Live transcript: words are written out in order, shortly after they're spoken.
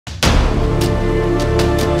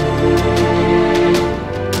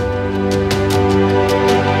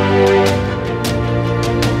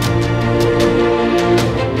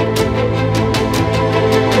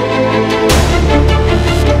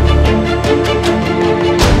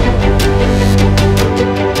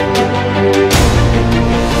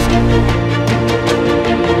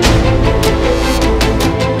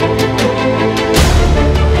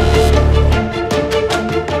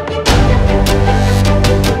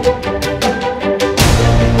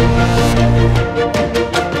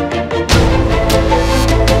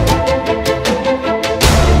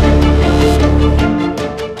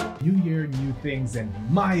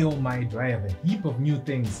and my oh my, do I have a heap of new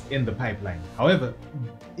things in the pipeline. However,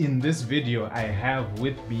 in this video I have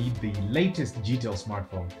with me the latest GTeL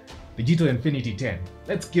smartphone, the GTeL Infinity 10.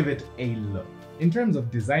 Let's give it a look. In terms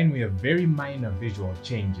of design, we have very minor visual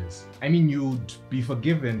changes. I mean, you'd be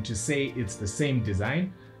forgiven to say it's the same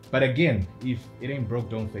design, but again, if it ain't broke,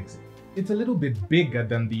 don't fix it. It's a little bit bigger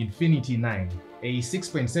than the Infinity 9, a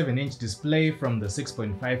 6.7-inch display from the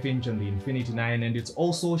 6.5-inch on the Infinity 9, and it's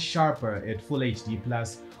also sharper at Full HD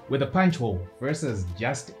Plus with a punch hole versus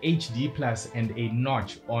just HD Plus and a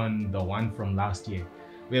notch on the one from last year.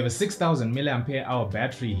 We have a 6000 mAh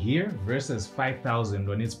battery here versus 5000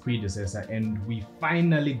 on its predecessor, and we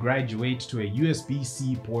finally graduate to a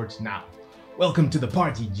USB-C port now. Welcome to the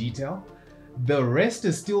party, GTeL. The rest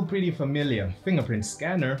is still pretty familiar. Fingerprint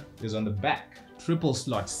scanner is on the back. Triple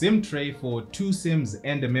slot SIM tray for 2 SIMs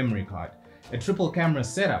and a memory card. A triple camera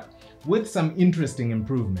setup with some interesting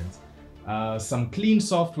improvements. Some clean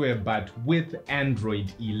software, but with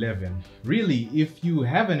Android 11. Really, if you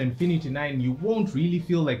have an Infinity 9, you won't really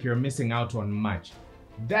feel like you're missing out on much.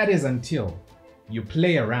 That is until you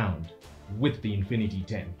play around with the Infinity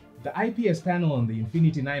 10. The IPS panel on the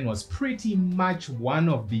Infinity 9 was pretty much one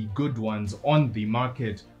of the good ones on the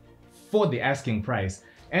market for the asking price,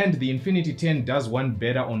 and the Infinity 10 does one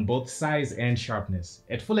better on both size and sharpness.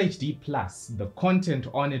 At Full HD Plus, the content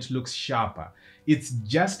on it looks sharper. It's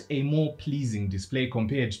just a more pleasing display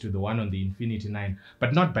compared to the one on the Infinity 9,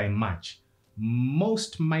 but not by much.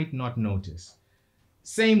 Most might not notice.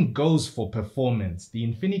 Same goes for performance. The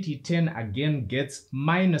Infinity 10 again gets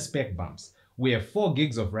minor spec bumps. We have 4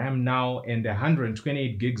 gigs of RAM now and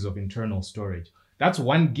 128 gigs of internal storage. That's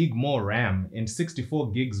 1 gig more RAM and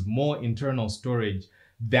 64 gigs more internal storage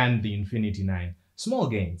than the Infinity 9. Small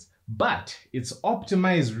gains, but it's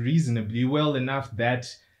optimized reasonably well enough that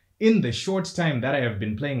in the short time that I have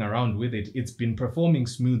been playing around with it, it's been performing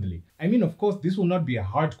smoothly. I mean, of course, this will not be a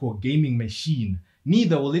hardcore gaming machine,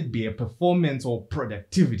 neither will it be a performance or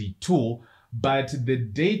productivity tool, but the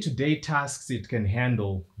day-to-day tasks it can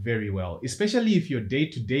handle very well, especially if your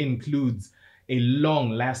day-to-day includes a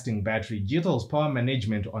long-lasting battery. GTeL's power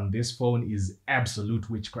management on this phone is absolute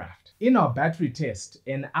witchcraft. In our battery test,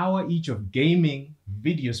 an hour each of gaming,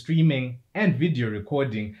 video streaming, and video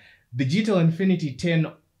recording, the GTeL Infinity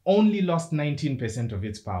 10 only lost 19% of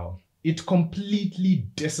its power. It completely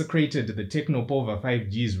desecrated the Technopova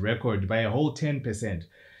 5G's record by a whole 10%.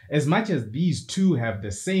 As much as these two have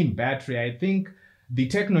the same battery, I think the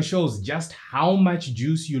Techno shows just how much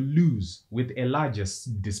juice you lose with a larger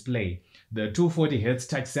display. The 240Hz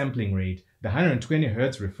touch sampling rate, the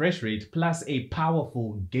 120Hz refresh rate, plus a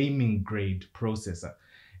powerful gaming grade processor.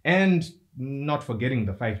 And not forgetting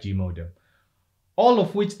the 5G modem. All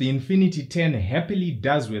of which the Infinity 10 happily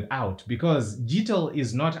does without, because GTeL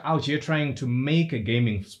is not out here trying to make a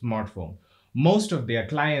gaming smartphone. Most of their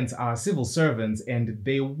clients are civil servants and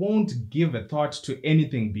they won't give a thought to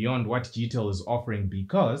anything beyond what GTeL is offering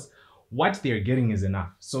because what they're getting is enough.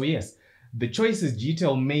 So yes, the choices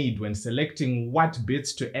GTeL made when selecting what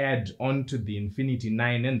bits to add onto the Infinity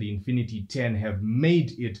 9 and the Infinity 10 have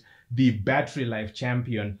made it the battery life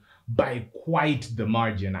champion by quite the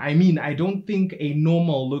margin. I mean, I don't think a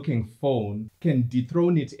normal looking phone can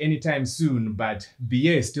dethrone it anytime soon, but the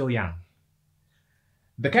year is still young.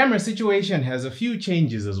 The camera situation has a few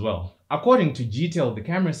changes as well. According to GTeL, the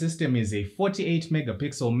camera system is a 48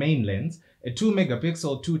 megapixel main lens, a 2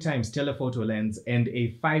 megapixel 2x telephoto lens, and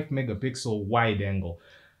a 5 megapixel wide angle.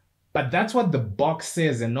 But that's what the box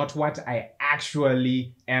says and not what I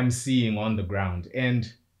actually am seeing on the ground.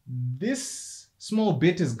 And this small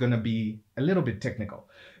bit is gonna be a little bit technical.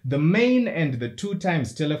 The main and the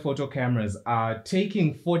 2x telephoto cameras are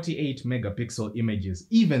taking 48 megapixel images,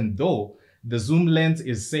 even though the zoom lens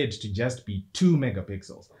is said to just be 2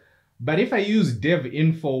 megapixels. But if I use dev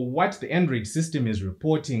info, what the Android system is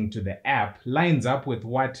reporting to the app lines up with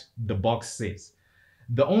what the box says.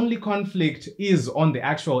 The only conflict is on the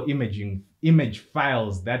actual image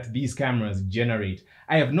files that these cameras generate.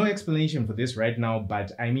 I have no explanation for this right now,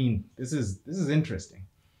 but I mean, this is interesting.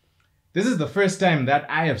 This is the first time that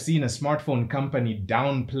I have seen a smartphone company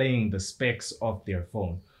downplaying the specs of their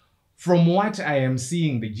phone. From what I am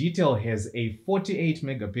seeing, the GTeL has a 48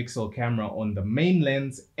 megapixel camera on the main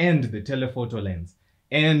lens and the telephoto lens,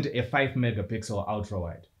 and a 5 megapixel ultra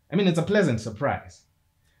wide. I mean, it's a pleasant surprise.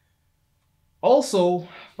 Also,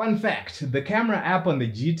 fun fact, the camera app on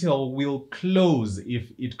the GTeL will close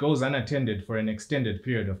if it goes unattended for an extended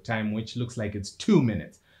period of time, which looks like it's 2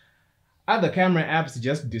 minutes. Other camera apps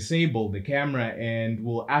just disable the camera and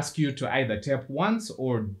will ask you to either tap once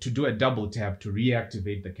or to do a double tap to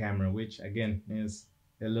reactivate the camera, which again is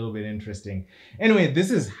a little bit interesting. Anyway,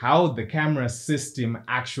 this is how the camera system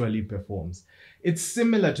actually performs. It's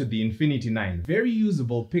similar to the Infinity 9. Very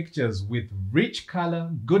usable pictures with rich color,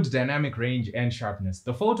 good dynamic range and sharpness.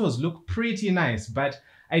 The photos look pretty nice, but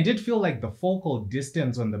I did feel like the focal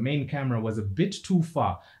distance on the main camera was a bit too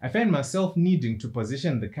far. I found myself needing to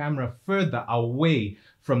position the camera further away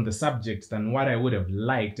from the subject than what I would have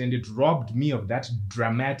liked, and it robbed me of that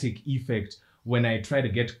dramatic effect when I try to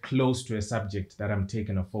get close to a subject that I'm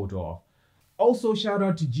taking a photo of. Also, shout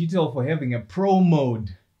out to GTeL for having a pro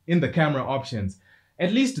mode in the camera options.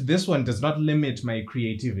 At least this one does not limit my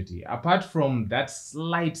creativity. Apart from that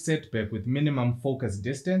slight setback with minimum focus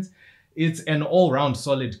distance, it's an all-round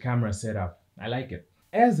solid camera setup. I like it.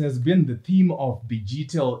 As has been the theme of the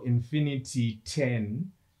GTeL Infinity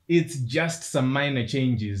 10, it's just some minor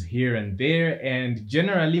changes here and there, and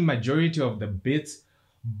generally majority of the bits,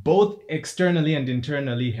 both externally and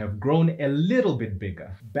internally, have grown a little bit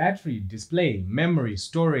bigger. Battery, display, memory,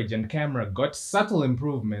 storage, and camera got subtle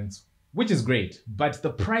improvements, which is great, but the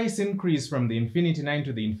price increase from the Infinity 9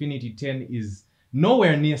 to the Infinity 10 is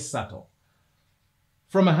nowhere near subtle.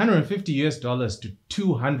 From $150 US to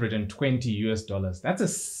 $220 US, that's a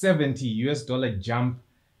 $70 US jump,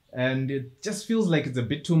 and it just feels like it's a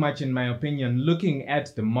bit too much in my opinion, looking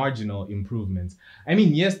at the marginal improvements. I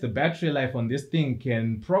mean, yes, the battery life on this thing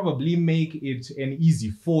can probably make it an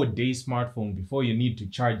easy 4-day smartphone before you need to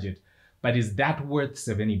charge it, but is that worth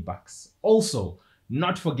 $70? Also,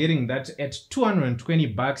 not forgetting that at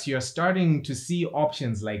 $220, you're starting to see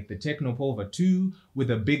options like the Technopova 2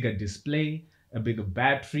 with a bigger display, a bigger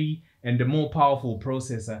battery, and a more powerful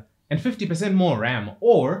processor, and 50% more RAM,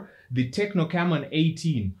 or the Technocamon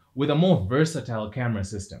 18 with a more versatile camera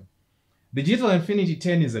system. The GTeL Infinity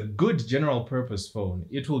 10 is a good general purpose phone.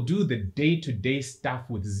 It will do the day-to-day stuff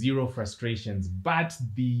with zero frustrations, but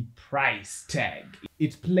the price tag.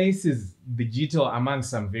 It places the GTeL among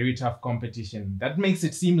some very tough competition. That makes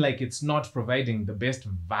it seem like it's not providing the best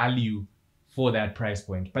value for that price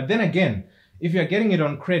point. But then again, if you're getting it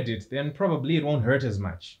on credit, then probably it won't hurt as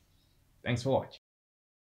much. Thanks for watching.